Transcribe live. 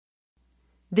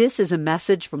This is a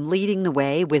message from Leading the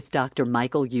Way with Dr.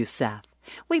 Michael Youssef.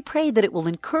 We pray that it will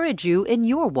encourage you in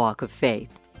your walk of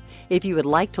faith. If you would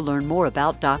like to learn more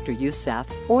about Dr. Youssef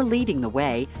or Leading the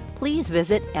Way, please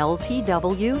visit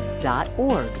ltw.org.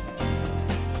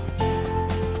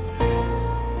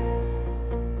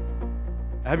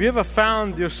 Have you ever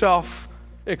found yourself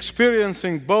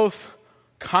experiencing both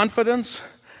confidence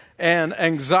and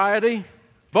anxiety,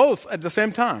 both at the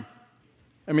same time?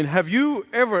 I mean, have you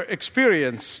ever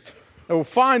experienced or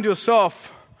find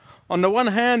yourself, on the one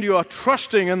hand, you are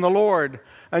trusting in the Lord,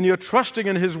 and you're trusting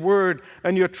in His Word,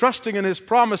 and you're trusting in His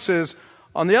promises.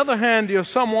 On the other hand, you're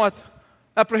somewhat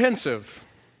apprehensive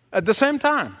at the same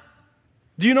time.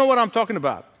 Do you know what I'm talking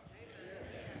about?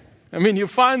 I mean, you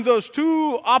find those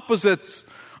two opposites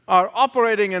are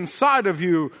operating inside of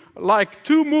you like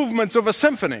two movements of a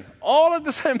symphony, all at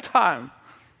the same time.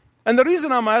 And the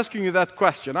reason I'm asking you that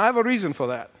question, I have a reason for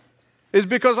that, is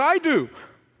because I do.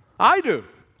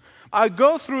 I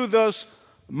go through those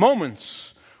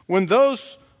moments when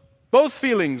those both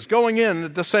feelings going in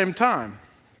at the same time.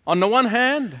 On the one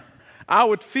hand, I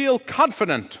would feel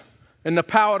confident in the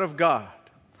power of God.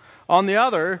 On the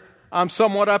other, I'm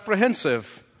somewhat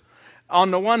apprehensive.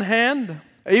 On the one hand,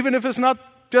 even if it's not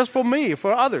just for me,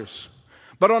 for others.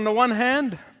 But on the one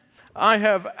hand, I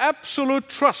have absolute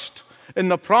trust in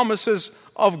the promises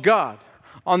of God.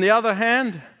 On the other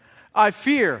hand, I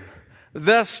fear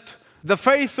that the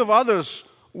faith of others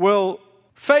will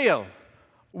fail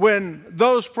when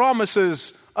those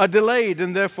promises are delayed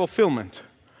in their fulfillment.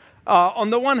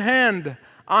 On the one hand,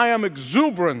 I am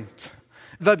exuberant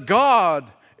that God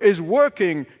is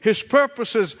working His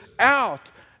purposes out,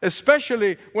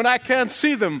 especially when I can't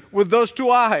see them with those two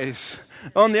eyes.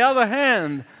 On the other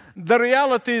hand, the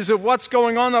realities of what's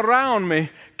going on around me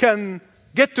can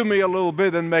get to me a little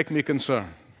bit and make me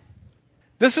concerned.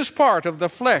 This is part of the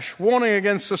flesh warning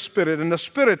against the spirit, and the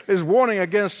spirit is warning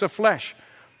against the flesh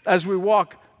as we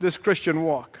walk this Christian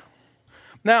walk.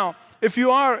 Now, if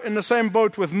you are in the same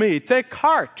boat with me, take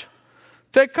heart,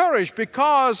 take courage,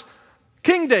 because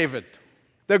King David,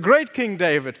 the great King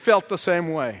David, felt the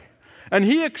same way. And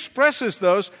he expresses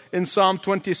those in Psalm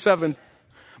 27.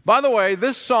 By the way,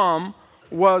 this psalm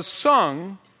was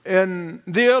sung in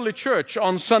the early church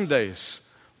on Sundays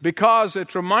because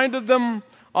it reminded them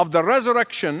of the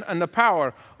resurrection and the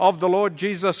power of the Lord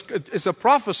Jesus. It is a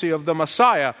prophecy of the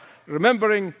Messiah,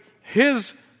 remembering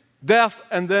His death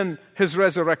and then His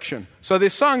resurrection. So they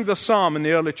sang the psalm in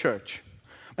the early church.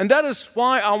 And that is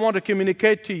why I want to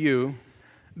communicate to you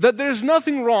that there is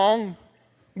nothing wrong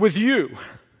with you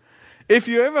if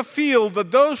you ever feel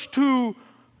that those two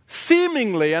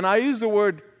seemingly, and I use the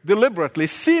word deliberately,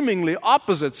 seemingly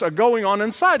opposites are going on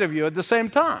inside of you at the same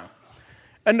time.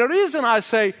 And the reason I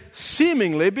say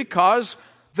seemingly, because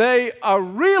they are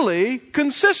really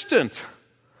consistent.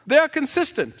 They are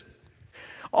consistent.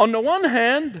 On the one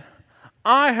hand,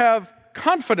 I have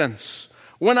confidence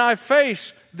when I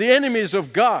face the enemies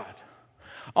of God.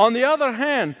 On the other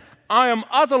hand, I am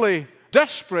utterly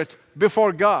desperate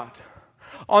before God.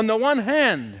 On the one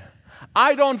hand,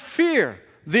 I don't fear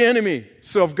the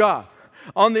enemies of God.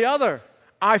 On the other,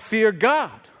 I fear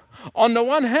God. On the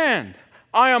one hand,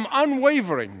 I am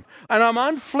unwavering and I'm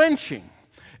unflinching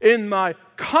in my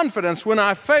confidence when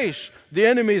I face the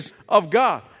enemies of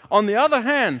God. On the other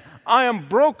hand, I am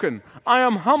broken, I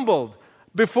am humbled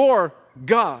before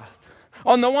God.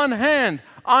 On the one hand,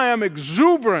 I am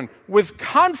exuberant with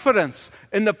confidence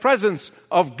in the presence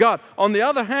of God. On the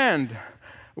other hand,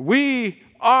 we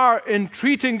are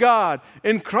entreating God,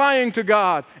 in crying to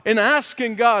God, in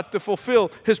asking God to fulfill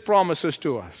His promises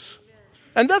to us.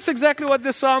 And that's exactly what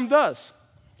this psalm does.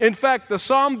 In fact, the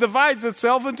psalm divides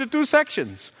itself into two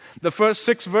sections. The first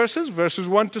 6 verses, verses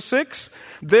 1 to 6,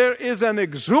 there is an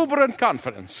exuberant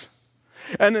confidence.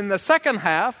 And in the second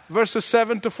half, verses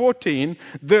 7 to 14,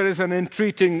 there is an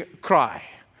entreating cry.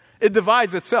 It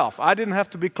divides itself. I didn't have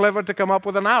to be clever to come up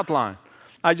with an outline.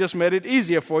 I just made it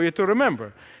easier for you to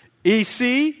remember.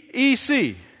 EC,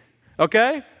 EC.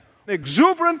 Okay?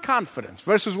 Exuberant confidence,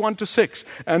 verses 1 to 6.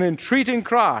 An entreating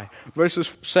cry,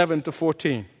 verses 7 to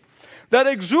 14. That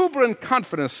exuberant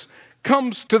confidence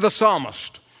comes to the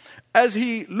psalmist as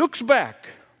he looks back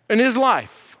in his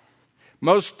life.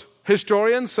 Most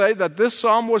historians say that this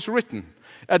psalm was written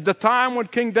at the time when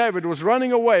King David was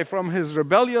running away from his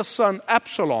rebellious son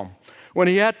Absalom, when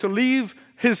he had to leave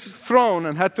his throne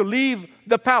and had to leave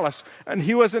the palace, and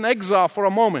he was in exile for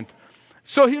a moment.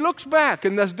 So he looks back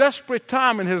in this desperate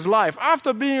time in his life.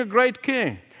 After being a great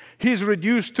king, he's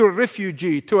reduced to a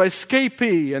refugee, to an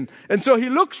escapee, and so he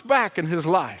looks back in his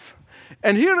life.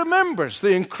 And he remembers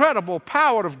the incredible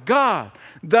power of God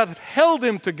that held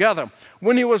him together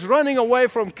when he was running away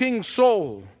from King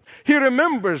Saul. He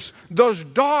remembers those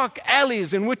dark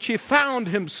alleys in which he found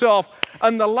himself,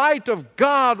 and the light of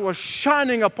God was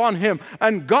shining upon him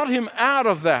and got him out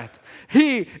of that.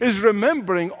 He is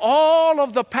remembering all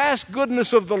of the past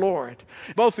goodness of the Lord.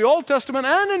 Both the Old Testament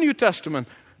and the New Testament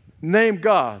name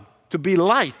God to be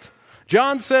light.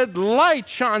 John said, light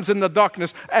shines in the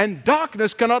darkness, and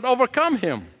darkness cannot overcome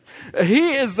him.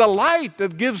 He is the light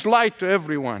that gives light to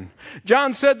everyone.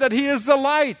 John said that he is the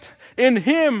light. In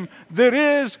him there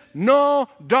is no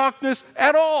darkness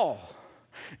at all.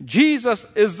 Jesus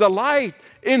is the light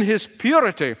in his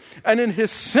purity and in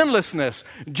his sinlessness.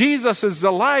 Jesus is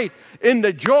the light in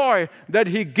the joy that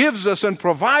he gives us and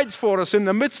provides for us in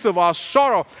the midst of our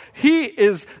sorrow. He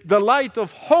is the light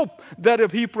of hope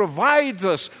that he provides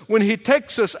us when he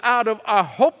takes us out of our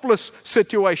hopeless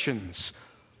situations.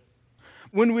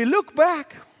 When we look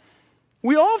back,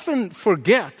 we often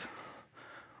forget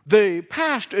the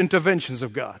past interventions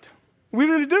of God. We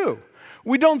really do.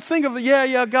 We don't think of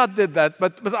God did that,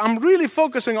 but I'm really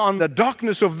focusing on the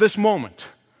darkness of this moment.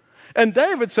 And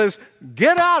David says,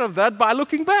 get out of that by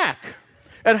looking back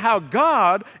at how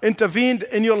God intervened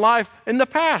in your life in the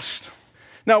past.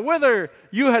 Now, whether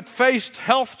you had faced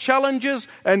health challenges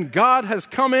and God has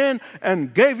come in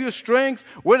and gave you strength,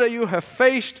 whether you have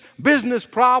faced business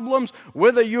problems,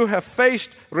 whether you have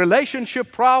faced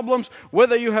relationship problems,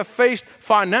 whether you have faced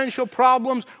financial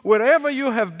problems, wherever you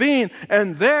have been,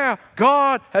 and there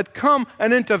God had come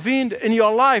and intervened in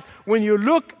your life, when you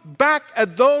look back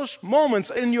at those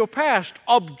moments in your past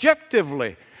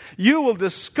objectively, you will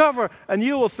discover and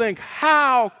you will think,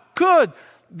 how could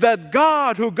that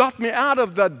God who got me out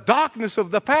of the darkness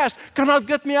of the past cannot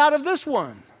get me out of this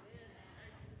one?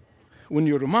 When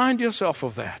you remind yourself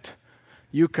of that,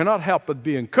 you cannot help but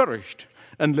be encouraged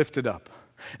and lifted up.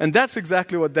 And that's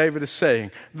exactly what David is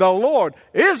saying. The Lord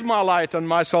is my light and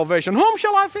my salvation. Whom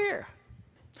shall I fear?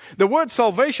 The word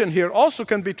salvation here also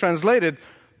can be translated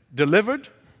delivered.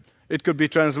 It could be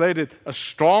translated a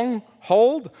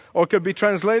stronghold, or it could be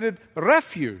translated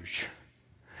refuge.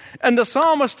 And the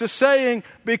psalmist is saying,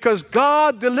 because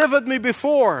God delivered me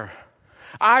before,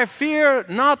 I fear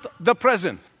not the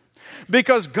present.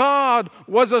 Because God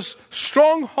was a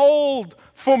stronghold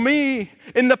for me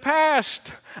in the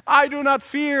past, I do not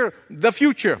fear the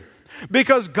future.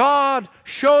 Because God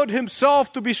showed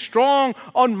himself to be strong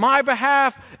on my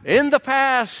behalf in the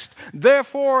past,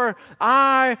 therefore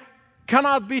I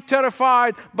cannot be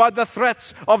terrified by the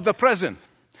threats of the present.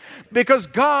 Because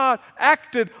God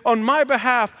acted on my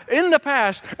behalf in the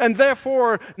past, and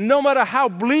therefore, no matter how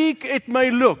bleak it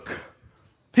may look,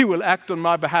 he will act on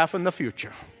my behalf in the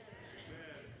future.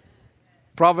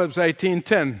 Proverbs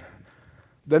 18:10,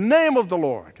 the name of the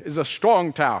Lord is a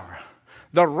strong tower.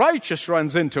 The righteous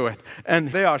runs into it,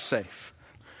 and they are safe.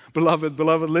 Beloved,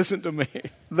 listen to me.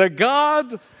 The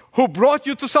God who brought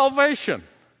you to salvation,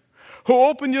 who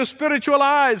opened your spiritual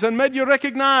eyes and made you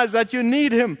recognize that you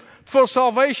need him for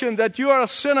salvation, that you are a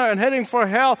sinner and heading for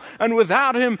hell, and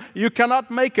without him you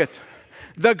cannot make it.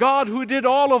 The God who did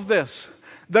all of this,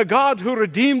 the God who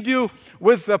redeemed you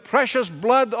with the precious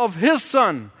blood of his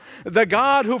Son, the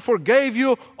God who forgave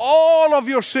you all of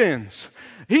your sins.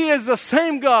 He is the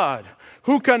same God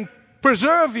who can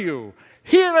preserve you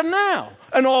here and now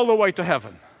and all the way to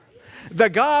heaven. The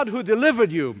God who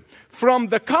delivered you from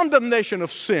the condemnation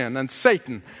of sin and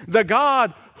Satan. The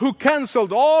God who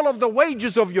canceled all of the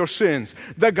wages of your sins.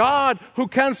 The God who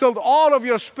canceled all of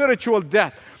your spiritual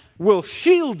debt will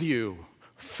shield you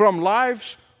from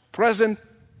life's present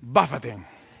buffeting.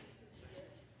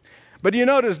 But you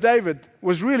notice David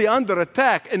was really under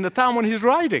attack in the time when he's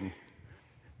writing.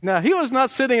 Now, he was not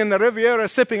sitting in the Riviera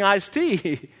sipping iced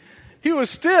tea. He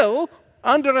was still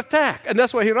under attack. And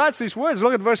that's why he writes these words.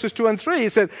 Look at verses 2 and 3. He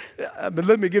said, but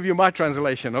let me give you my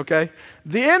translation, okay?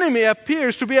 The enemy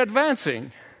appears to be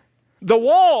advancing. The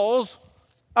walls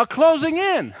are closing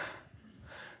in.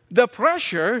 The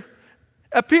pressure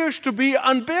appears to be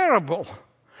unbearable.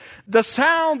 The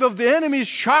sound of the enemy's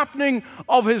sharpening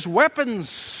of his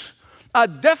weapons are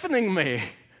deafening me.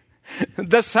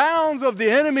 The sounds of the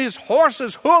enemy's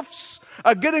horses' hoofs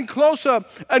are getting closer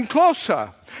and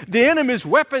closer. The enemy's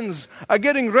weapons are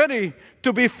getting ready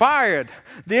to be fired.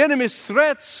 The enemy's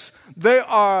threats, they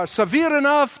are severe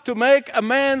enough to make a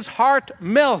man's heart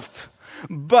melt.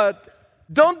 But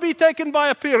don't be taken by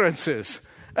appearances.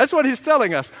 That's what he's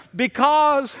telling us.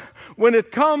 Because when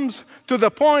it comes to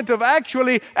the point of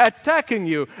actually attacking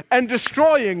you and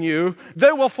destroying you,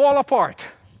 they will fall apart.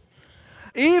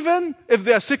 Even if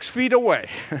they're 6 feet away.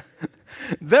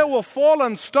 They will fall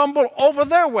and stumble over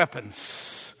their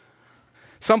weapons.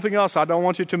 Something else I don't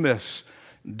want you to miss.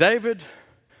 David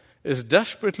is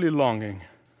desperately longing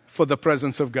for the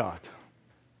presence of God.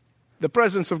 The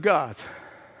presence of God.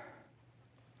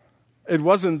 It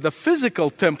wasn't the physical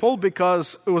temple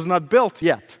because it was not built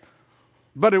yet.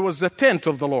 But it was the tent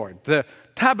of the Lord, the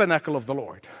tabernacle of the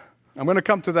Lord. I'm going to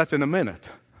come to that in a minute.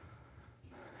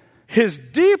 His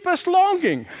deepest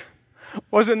longing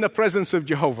was in the presence of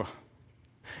Jehovah.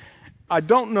 I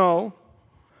don't know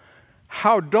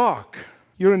how dark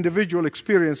your individual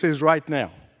experience is right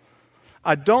now.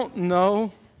 I don't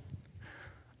know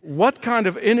what kind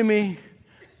of enemy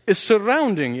is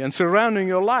surrounding you and surrounding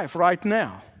your life right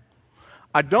now.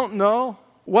 I don't know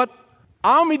what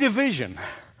army division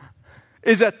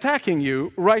is attacking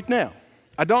you right now.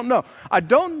 I don't know. I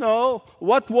don't know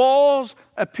what walls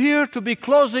appear to be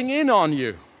closing in on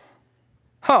you.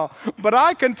 But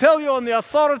I can tell you on the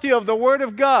authority of the Word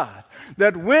of God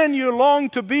that when you long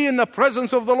to be in the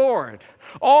presence of the Lord,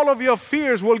 all of your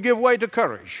fears will give way to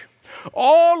courage.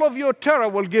 All of your terror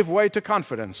will give way to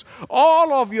confidence.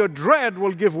 All of your dread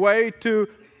will give way to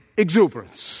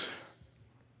exuberance.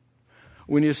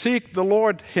 When you seek the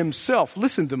Lord Himself,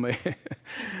 listen to me.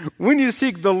 When you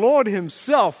seek the Lord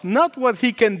Himself, not what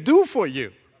He can do for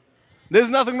you. There's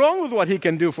nothing wrong with what He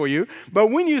can do for you.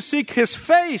 But when you seek His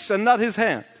face and not His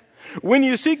hand, when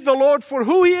you seek the Lord for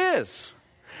who He is,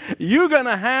 you're going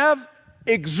to have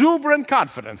exuberant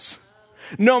confidence,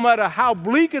 no matter how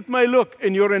bleak it may look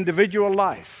in your individual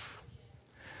life.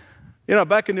 You know,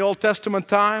 back in the Old Testament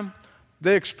time,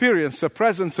 they experienced the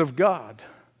presence of God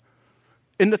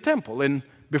in the temple. And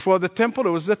before the temple, it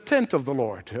was the tent of the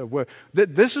Lord.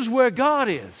 This is where God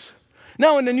is.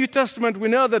 Now, in the New Testament, we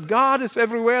know that God is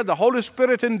everywhere. The Holy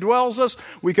Spirit indwells us.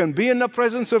 We can be in the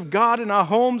presence of God in our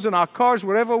homes, in our cars,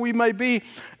 wherever we may be.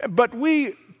 But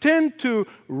we tend to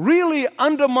really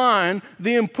undermine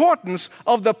the importance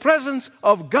of the presence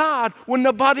of God when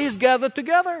the body is gathered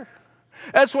together.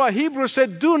 That's why Hebrews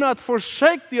said, do not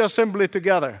forsake the assembly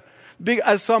together,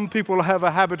 as some people have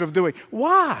a habit of doing.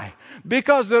 Why?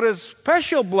 Because there is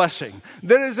special blessing.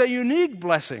 There is a unique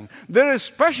blessing. There is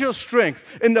special strength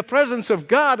in the presence of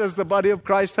God as the body of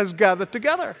Christ has gathered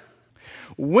together.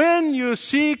 When you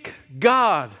seek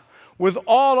God with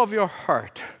all of your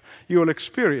heart, you will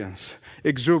experience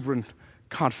exuberant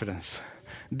confidence.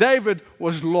 David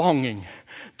was longing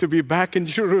to be back in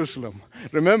Jerusalem.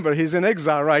 Remember, he's in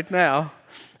exile right now.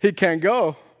 He can't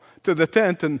go to the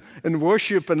tent and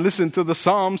worship and listen to the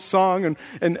Psalms song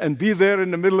and be there in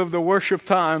the middle of the worship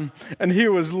time. And he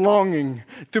was longing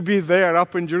to be there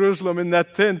up in Jerusalem in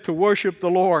that tent to worship the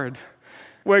Lord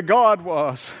where God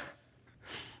was.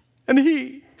 And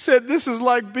he said, this is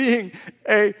like being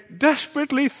a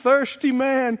desperately thirsty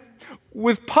man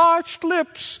with parched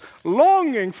lips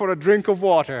longing for a drink of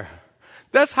water.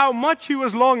 That's how much he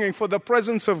was longing for the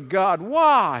presence of God.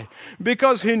 Why?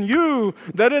 Because he knew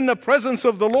that in the presence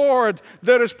of the Lord,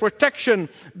 there is protection,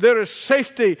 there is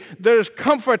safety, there is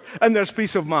comfort, and there's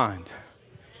peace of mind.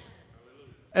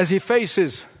 As he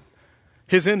faces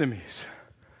his enemies,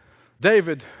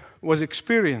 David was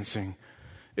experiencing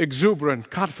exuberant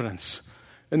confidence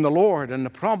in the Lord and the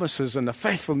promises and the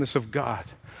faithfulness of God.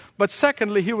 But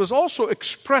secondly, he was also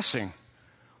expressing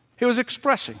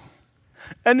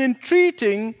an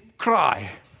entreating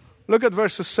cry. Look at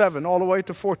verses 7 all the way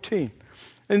to 14.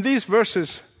 In these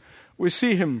verses, we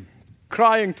see him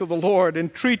crying to the Lord,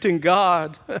 entreating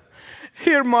God.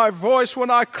 Hear my voice when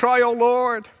I cry, O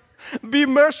Lord. Be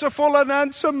merciful and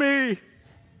answer me.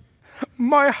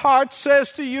 My heart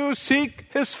says to you, seek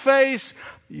His face.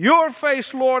 Your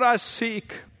face, Lord, I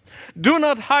seek. Do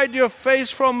not hide your face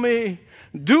from me.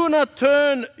 Do not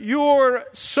turn your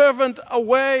servant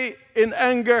away in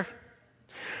anger.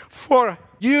 For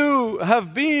you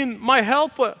have been my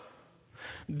helper.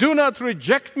 Do not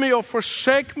reject me or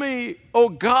forsake me, O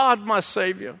God, my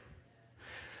Savior.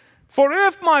 For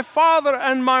if my father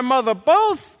and my mother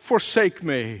both forsake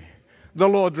me, the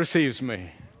Lord receives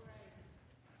me.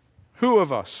 Who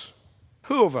of us,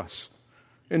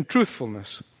 in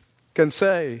truthfulness, can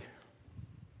say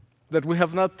that we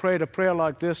have not prayed a prayer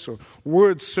like this or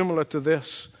words similar to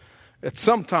this at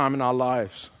some time in our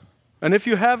lives? And if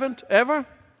you haven't ever,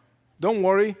 don't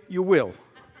worry, you will.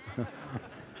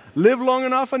 Live long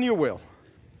enough and you will.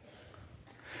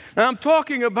 Now I'm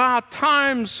talking about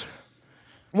times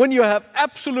when you have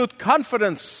absolute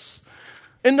confidence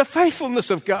in the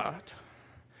faithfulness of God,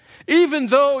 even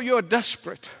though you're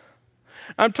desperate.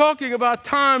 I'm talking about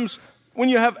times when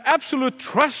you have absolute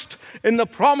trust in the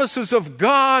promises of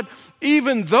God,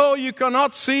 even though you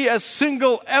cannot see a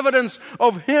single evidence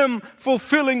of Him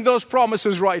fulfilling those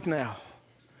promises right now.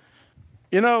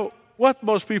 You know, what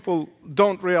most people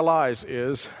don't realize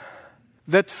is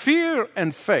that fear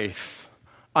and faith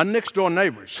are next-door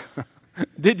neighbors.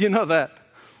 Did you know that?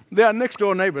 They are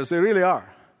next-door neighbors. They really are.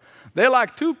 They're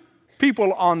like two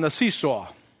people on the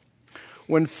seesaw.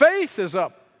 When faith is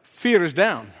up, fear is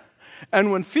down.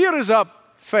 And when fear is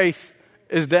up, faith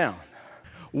is down.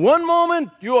 One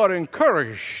moment you are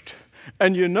encouraged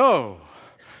and you know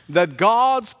that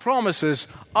God's promises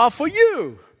are for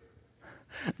you.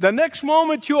 The next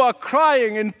moment you are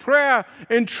crying in prayer,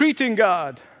 entreating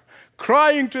God,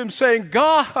 crying to Him, saying,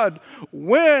 God,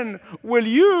 when will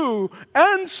you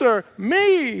answer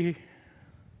me?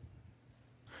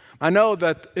 I know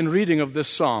that in reading of this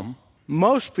psalm,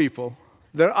 most people,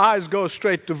 their eyes go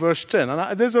straight to verse 10.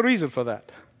 And there's a reason for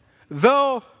that.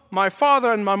 Though my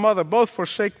father and my mother both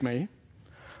forsake me,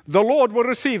 the Lord will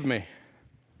receive me.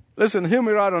 Listen, hear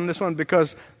me right on this one,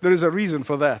 because there is a reason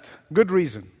for that. Good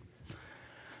reason.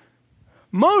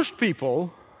 Most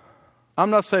people, I'm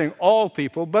not saying all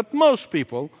people, but most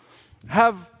people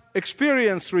have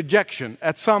experienced rejection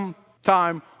at some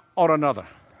time or another.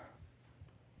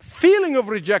 Feeling of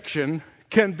rejection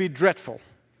can be dreadful.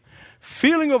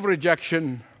 Feeling of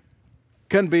rejection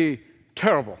can be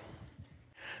terrible,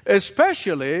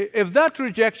 especially if that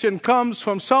rejection comes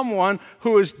from someone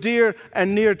who is dear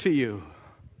and near to you.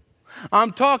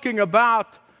 I'm talking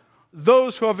about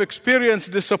those who have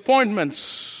experienced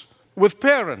disappointments with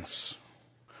parents,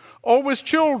 or with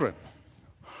children,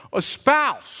 a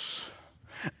spouse,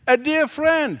 a dear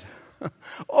friend,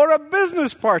 or a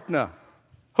business partner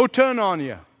who turn on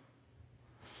you.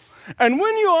 And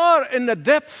when you are in the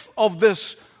depths of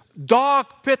this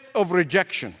dark pit of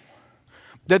rejection,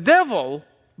 the devil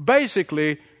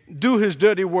basically do his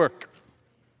dirty work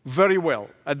very well,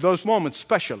 at those moments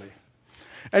especially.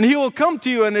 And he will come to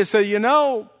you and they say, you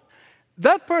know,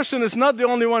 that person is not the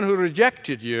only one who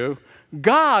rejected you.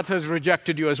 God has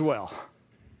rejected you as well.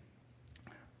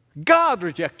 God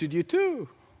rejected you too.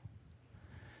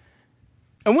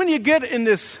 And when you get in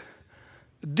this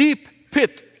deep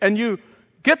pit and you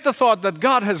get the thought that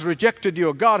God has rejected you,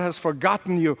 or God has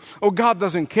forgotten you, or God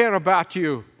doesn't care about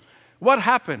you, what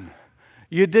happened?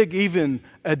 You dig even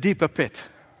a deeper pit.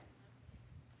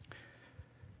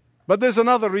 But there's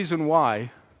another reason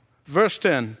why verse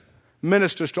 10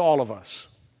 ministers to all of us.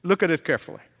 Look at it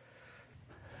carefully.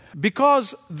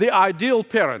 Because the ideal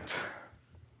parent,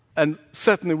 and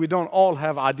certainly we don't all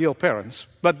have ideal parents,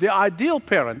 but the ideal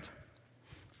parents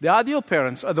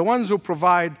are the ones who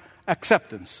provide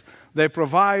acceptance. They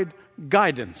provide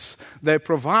guidance. They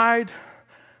provide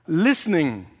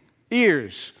listening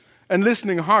ears and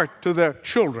listening heart to their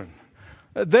children.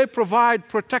 They provide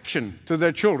protection to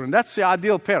their children. That's the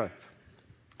ideal parent.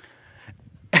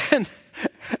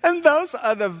 And those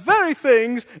are the very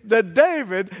things that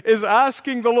David is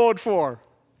asking the Lord for.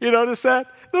 You notice that?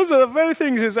 Those are the very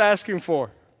things he's asking for.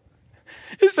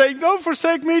 He's saying, don't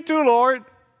forsake me too, Lord.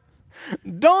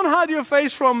 Don't hide your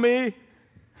face from me.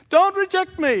 Don't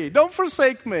reject me. Don't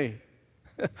forsake me.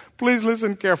 Please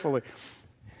listen carefully.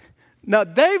 Now,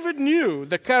 David knew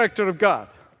the character of God.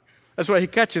 That's why he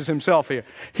catches himself here.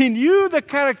 He knew the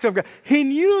character of God. He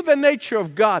knew the nature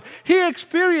of God. He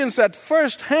experienced that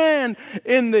firsthand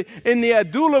in the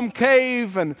Adullam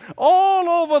cave and all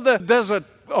over the desert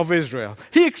of Israel.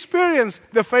 He experienced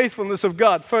the faithfulness of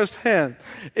God firsthand.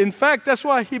 In fact, that's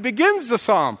why he begins the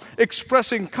psalm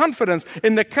expressing confidence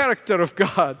in the character of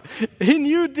God. He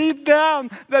knew deep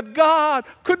down that God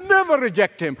could never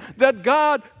reject him, that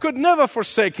God could never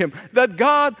forsake him, that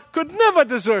God could never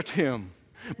desert him.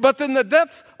 But in the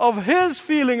depth of his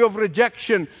feeling of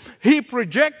rejection, he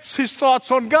projects his thoughts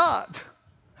on God.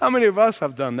 How many of us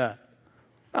have done that?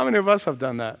 How many of us have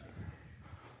done that?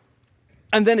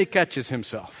 And then he catches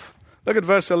himself. Look at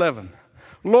verse 11.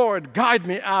 Lord, guide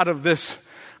me out of this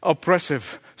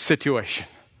oppressive situation.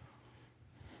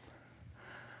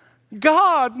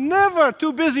 God never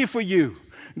too busy for you.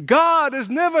 God is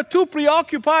never too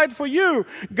preoccupied for you.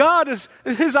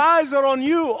 His eyes are on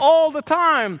you all the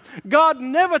time. God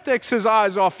never takes his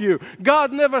eyes off you.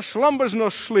 God never slumbers nor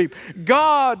sleep.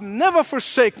 God never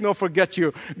forsake nor forget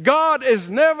you. God is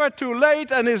never too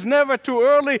late and is never too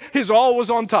early. He's always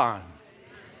on time.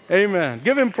 Amen.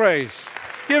 Give him praise.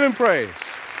 Give him praise.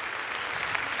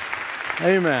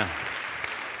 Amen.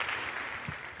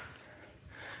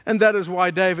 And that is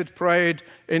why David prayed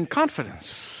in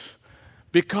confidence.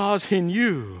 Because he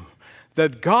knew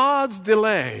that God's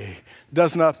delay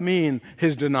does not mean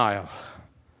his denial.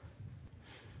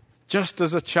 Just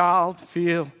as a child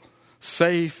feels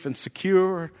safe and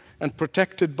secure and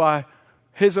protected by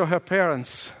his or her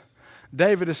parents,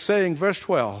 David is saying, verse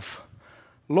 12,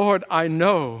 Lord, I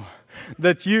know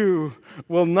that you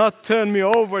will not turn me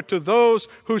over to those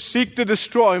who seek to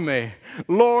destroy me.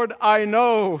 Lord, I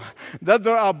know that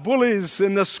there are bullies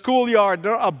in the schoolyard.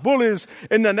 There are bullies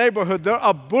in the neighborhood. There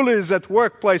are bullies at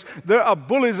workplace. There are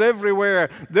bullies everywhere.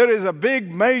 There is a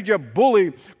big major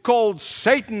bully called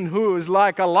Satan who is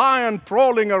like a lion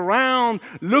prowling around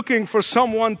looking for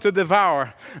someone to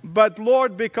devour. But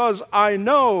Lord, because I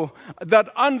know that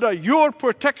under your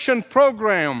protection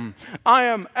program, I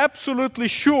am absolutely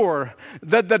sure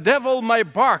that the devil may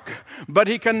bark, but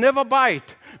he can never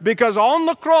bite. Because on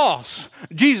the cross,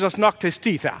 Jesus knocked his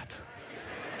teeth out.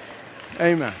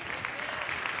 Amen.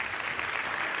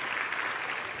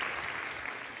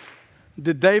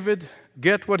 Did David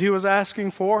get what he was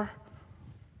asking for?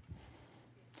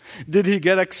 Did he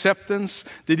get acceptance?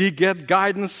 Did he get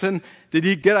guidance? And did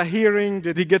he get a hearing?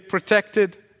 Did he get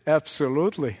protected?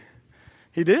 Absolutely.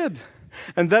 He did.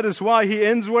 And that is why he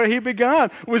ends where he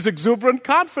began, with exuberant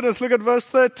confidence. Look at verse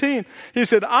 13. He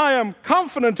said, I am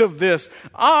confident of this.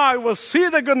 I will see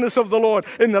the goodness of the Lord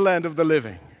in the land of the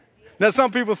living. Now,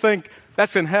 some people think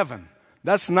that's in heaven.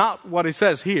 That's not what he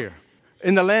says here.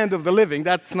 In the land of the living,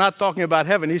 that's not talking about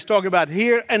heaven. He's talking about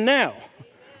here and now.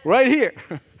 Right here.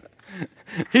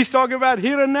 He's talking about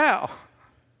here and now.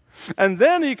 And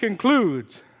then he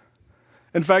concludes.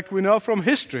 In fact, we know from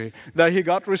history that he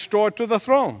got restored to the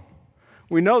throne.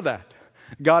 We know that.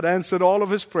 God answered all of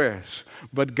his prayers.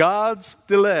 But God's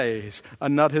delays are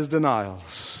not his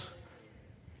denials.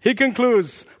 He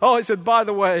concludes, he said, by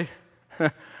the way,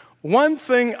 one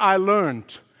thing I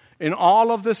learned in all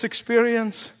of this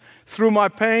experience, through my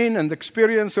pain and the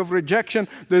experience of rejection,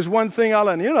 there's one thing I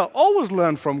learned. Always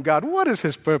learn from God. What is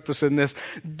his purpose in this?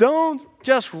 Don't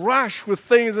just rush with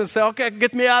things and say, okay,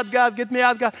 get me out, God, get me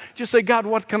out, God. Just say, God,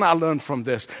 what can I learn from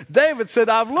this? David said,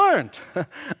 I've learned.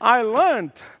 I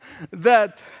learned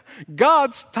that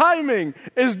God's timing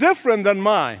is different than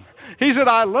mine. He said,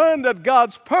 I learned that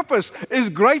God's purpose is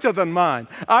greater than mine.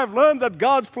 I've learned that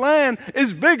God's plan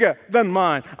is bigger than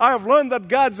mine. I've learned that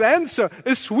God's answer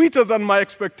is sweeter than my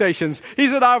expectations. He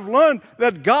said, I've learned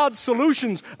that God's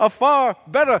solutions are far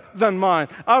better than mine.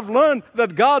 I've learned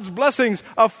that God's blessings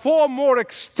are far more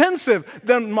extensive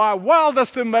than my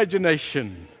wildest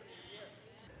imagination.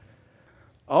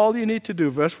 All you need to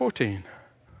do, verse 14,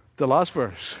 the last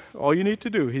verse, all you need to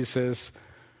do, he says,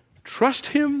 trust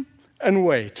him and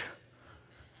wait.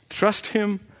 Trust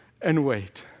him and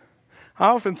wait. I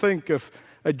often think of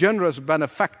a generous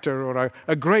benefactor or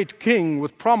a great king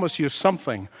would promise you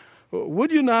something.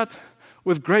 Would you not,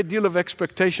 with great deal of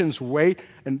expectations, wait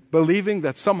and believing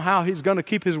that somehow he's going to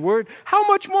keep his word? How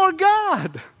much more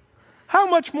God? How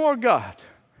much more God?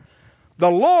 The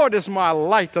Lord is my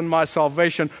light and my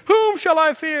salvation. Whom shall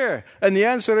I fear? And the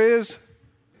answer is?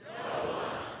 No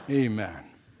one. Amen.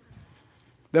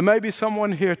 There may be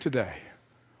someone here today.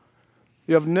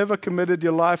 You have never committed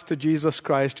your life to Jesus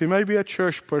Christ. You may be a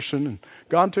church person and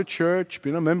gone to church,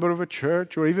 been a member of a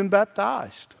church, or even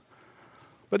baptized.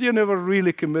 But you never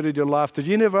really committed your life to.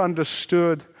 You never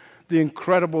understood the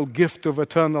incredible gift of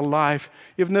eternal life.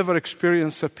 You've never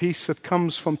experienced a peace that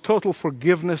comes from total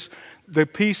forgiveness, the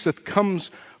peace that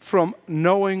comes from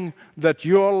knowing that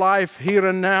your life here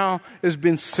and now has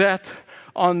been set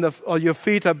or your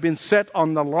feet have been set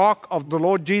on the rock of the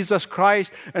Lord Jesus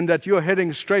Christ, and that you're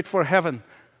heading straight for heaven.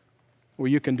 Well,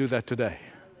 you can do that today.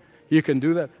 You can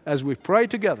do that as we pray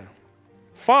together.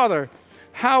 Father,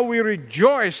 how we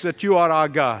rejoice that you are our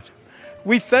God.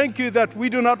 We thank you that we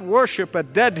do not worship a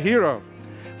dead hero.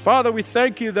 Father, we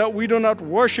thank you that we do not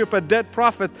worship a dead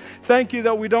prophet. Thank you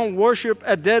that we don't worship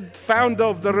a dead founder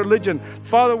of the religion.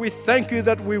 Father, we thank you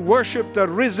that we worship the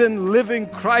risen, living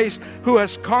Christ who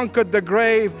has conquered the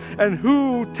grave and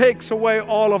who takes away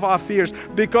all of our fears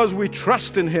because we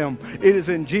trust in him. It is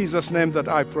in Jesus' name that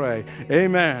I pray.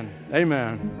 Amen.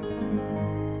 Amen.